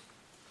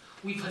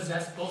 We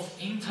possess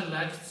both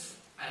intellects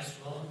as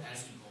well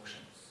as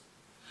emotions.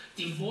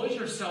 Devoid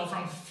yourself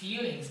from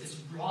feelings is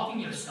robbing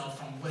yourself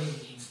from what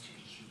it means to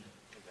be human.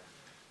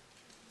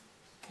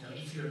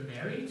 If you're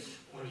married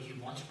or you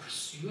want to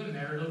pursue a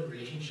marital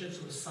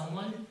relationship with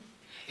someone,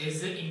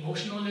 is it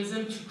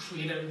emotionalism to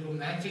create a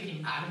romantic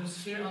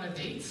atmosphere on a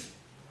date?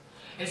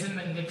 Is it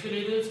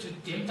manipulative to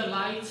dim the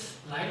lights,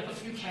 light up a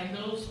few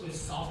candles with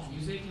soft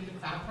music in the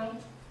background?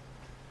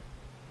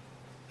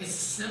 It's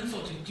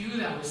sinful to do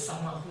that with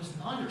someone who's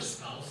not your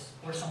spouse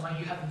or someone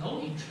you have no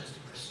interest to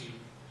pursue.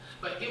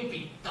 But it would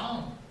be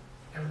dumb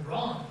and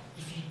wrong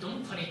if you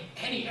don't put in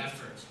any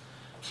effort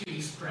to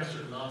express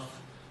your love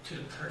to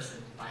the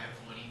person by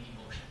avoiding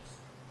emotions.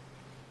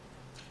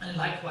 And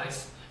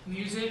likewise,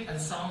 music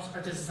and songs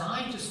are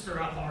designed to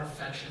stir up our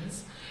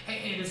affections, and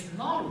it is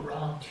not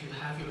wrong to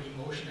have your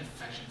emotion and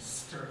affections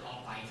stirred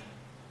up by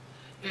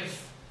them,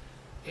 if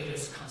it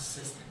is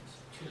consistent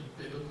to the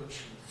biblical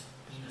truth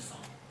in the song.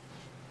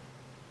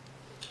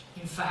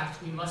 In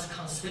fact, we must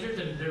consider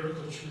the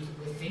lyrical truth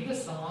within the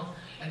song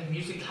and the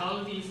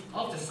musicalities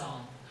of the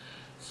song,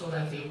 so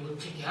that they will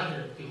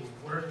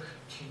work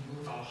to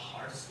move our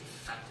hearts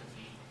effectively.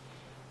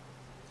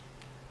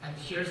 And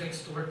here's an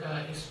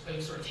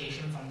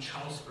exhortation from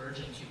Charles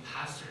Spurgeon to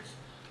pastors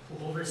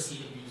who oversee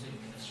the music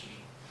ministry.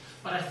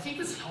 But I think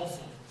it's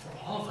helpful for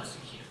all of us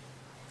to hear.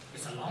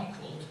 It's a long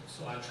quote,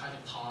 so I'll try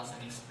to pause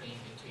and explain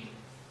it to you.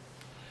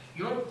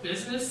 Your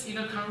business in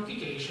a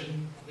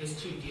congregation is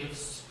to give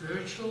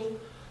spiritual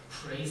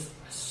praise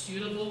a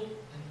suitable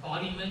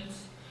embodiment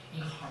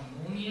in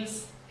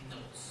harmonious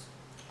notes.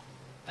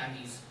 That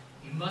means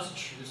you must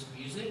choose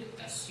music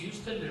that suits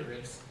the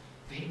lyrics.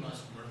 They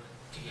must work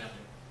together.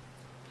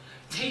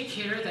 Take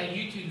care that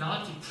you do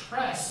not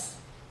depress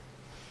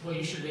what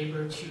you should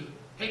labor to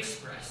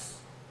express.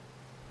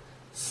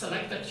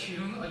 Select a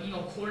tune in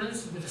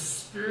accordance with the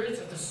spirit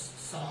of the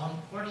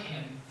song or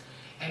hymn,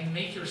 and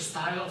make your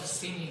style of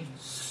singing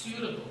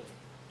suitable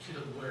to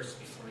the words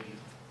before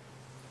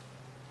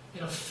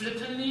you.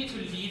 Flippantly to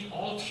lead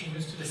all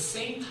tunes to the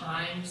same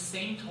time,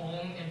 same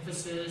tone,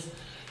 emphasis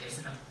is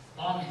an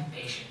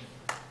abomination.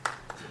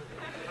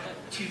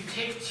 To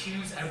pick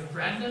tunes at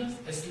random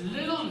is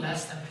little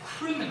less than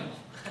criminal.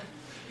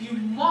 You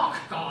mock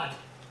God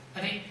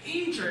and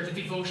injure the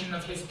devotion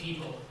of his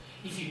people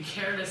if you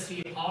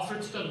carelessly offer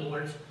to the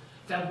Lord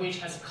that which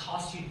has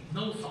cost you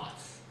no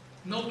thoughts,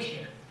 no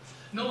care,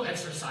 no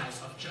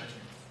exercise of judgment.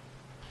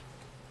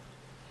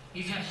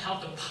 You can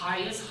help the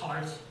pious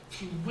heart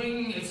to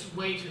wing its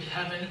way to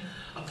heaven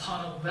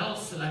upon a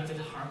well-selected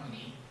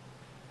harmony,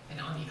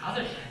 and on the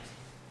other hand,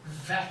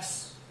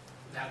 vex,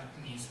 that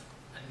means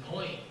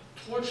annoy,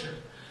 torture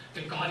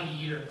the gaudy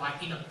ear by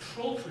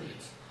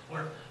inappropriate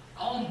or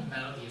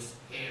unmelodious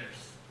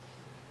airs,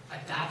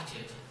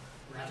 adapted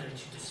rather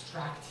to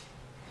distract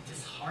and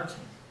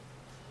dishearten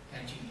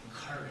than to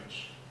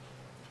encourage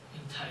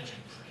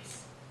intelligent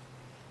praise.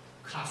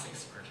 Classic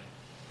Spurgeon.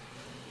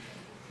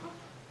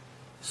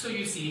 So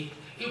you see,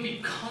 it would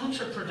be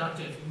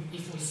counterproductive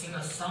if we sing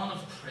a song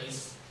of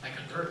praise like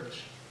a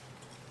dirge.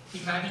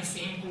 Imagine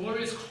singing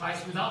glorious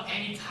Christ without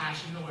any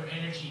passion or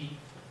energy,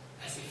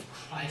 as if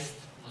Christ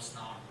was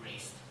not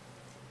raised.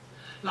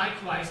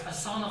 Likewise, a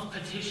song of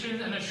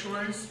petition and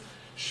assurance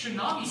should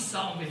not be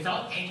sung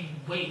without any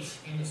weight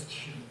in its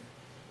tune.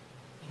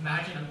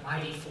 Imagine a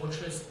mighty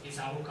fortress is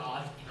our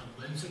God in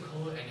a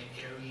whimsical and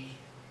airy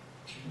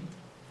tune.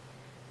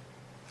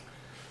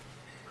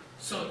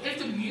 So if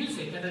the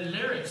music and the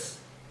lyrics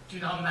do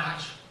not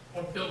match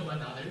or build one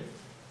another,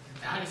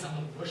 that is on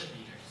the worship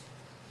leaders.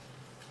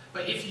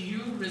 But if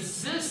you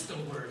resist the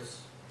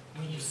words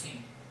when you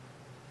sing,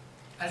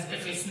 as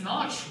if it's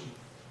not true,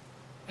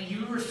 and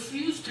you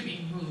refuse to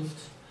be moved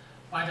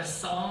by the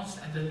songs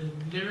and the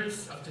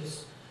lyrics of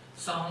these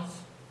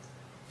songs,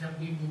 then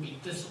we will be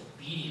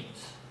disobedient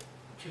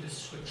to the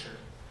scripture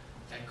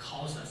that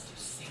calls us to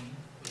sing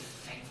with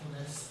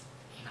thankfulness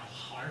in our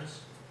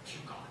hearts to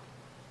God.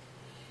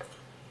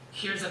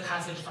 Here's a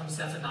passage from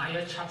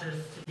Zephaniah chapter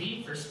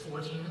 3, verse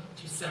 14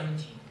 to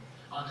 17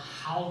 on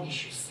how we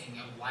should sing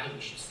and why we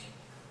should sing.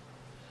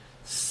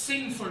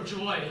 Sing for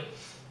joy,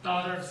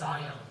 daughter of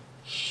Zion.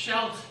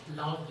 Shout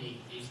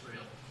loudly,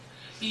 Israel.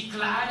 Be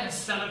glad and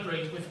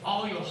celebrate with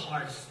all your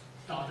hearts,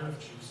 daughter of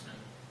Jerusalem.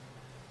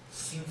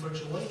 Sing for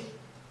joy,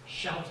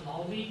 shout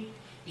loudly,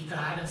 be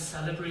glad and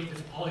celebrate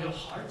with all your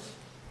hearts.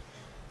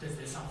 Does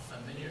this sound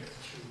familiar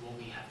to what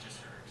we have just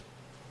heard?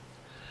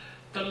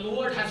 The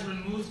Lord has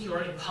removed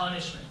your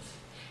punishment.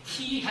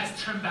 He has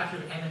turned back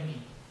your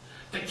enemy.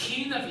 The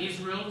King of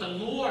Israel, the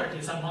Lord,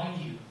 is among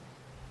you.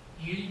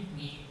 You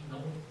need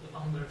no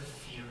longer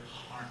fear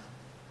harm.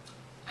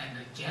 And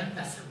again,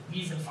 that's the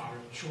reason for our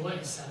joy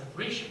and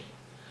celebration.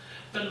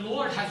 The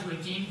Lord has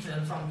redeemed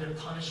them from their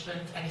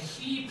punishment, and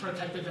He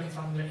protected them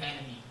from their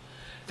enemy.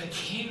 The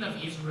King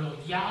of Israel,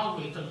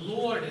 Yahweh, the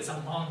Lord, is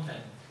among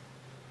them.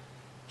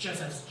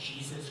 Just as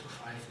Jesus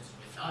Christ is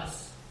with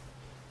us,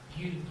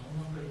 you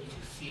no longer need to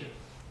fear.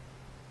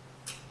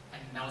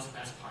 And now's the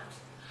best part.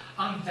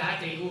 On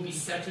that day it will be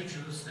said to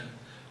Jerusalem,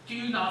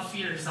 do not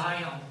fear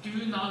Zion,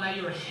 do not let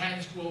your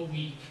hands grow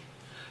weak.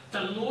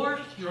 The Lord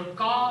your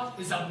God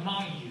is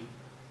among you,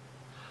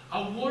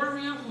 a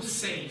warrior who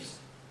saves.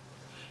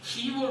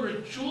 He will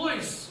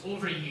rejoice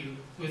over you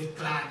with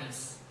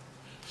gladness.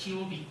 He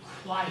will be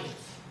quiet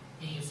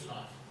in his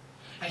love,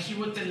 and he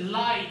will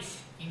delight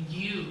in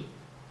you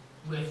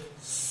with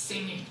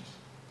singing.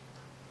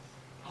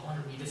 I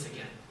want to read this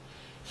again.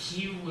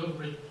 He will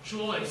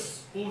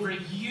rejoice over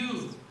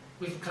you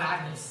with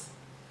gladness.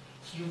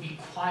 He will be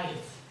quiet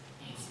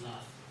in his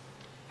love,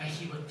 and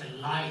he will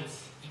delight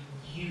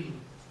in you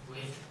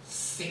with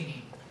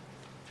singing.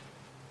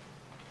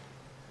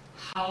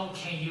 How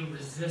can you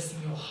resist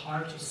in your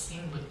heart to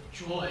sing with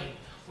joy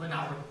when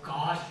our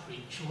God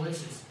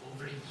rejoices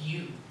over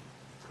you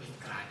with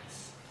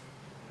gladness?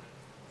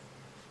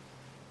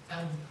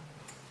 And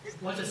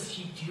what does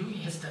he do in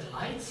his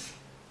delights?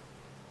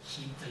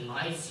 He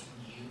delights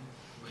in you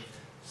with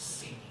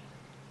singing.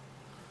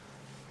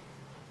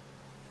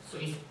 So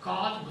if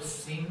God will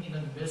sing in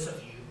the midst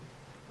of you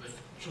with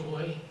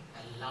joy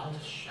and loud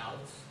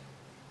shouts,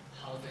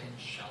 how then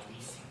shall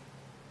we sing?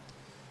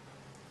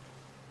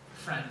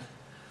 Friend,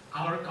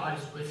 our God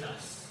is with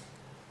us,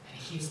 and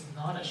he is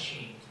not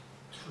ashamed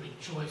to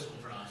rejoice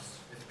over us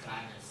with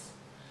gladness,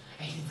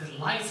 and he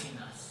delights in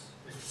us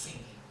with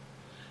singing,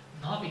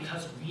 not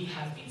because we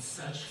have been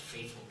such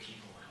faithful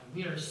people, and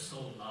we are so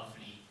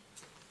lovely,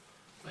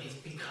 but it's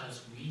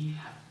because we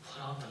have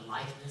put on the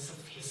likeness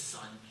of his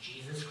Son,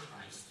 Jesus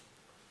Christ,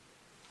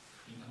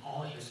 in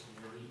all his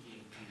glory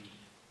and beauty.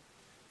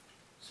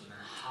 So then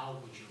how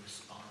would you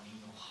respond in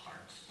your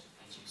heart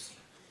as you sing?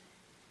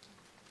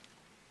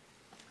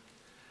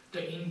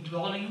 The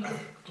indwelling of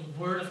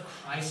the word of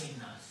Christ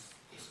in us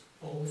is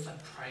both a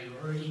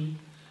priority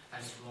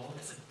as well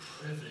as a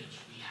privilege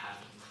we have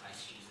in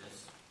Christ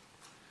Jesus.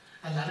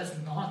 And let us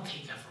not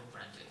take that for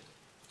granted.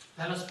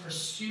 Let us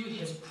pursue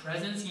his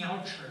presence in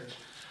our church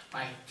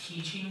by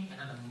teaching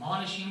and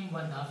admonishing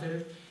one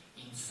another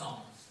in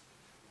songs.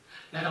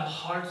 Let our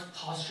heart's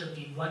posture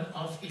be one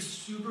of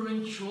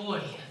exuberant joy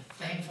and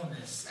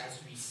thankfulness as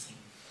we sing.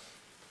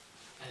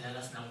 And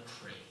let us now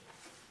pray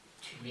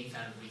to make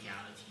that a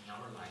reality in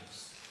our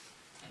lives,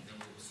 and then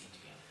we will sing together.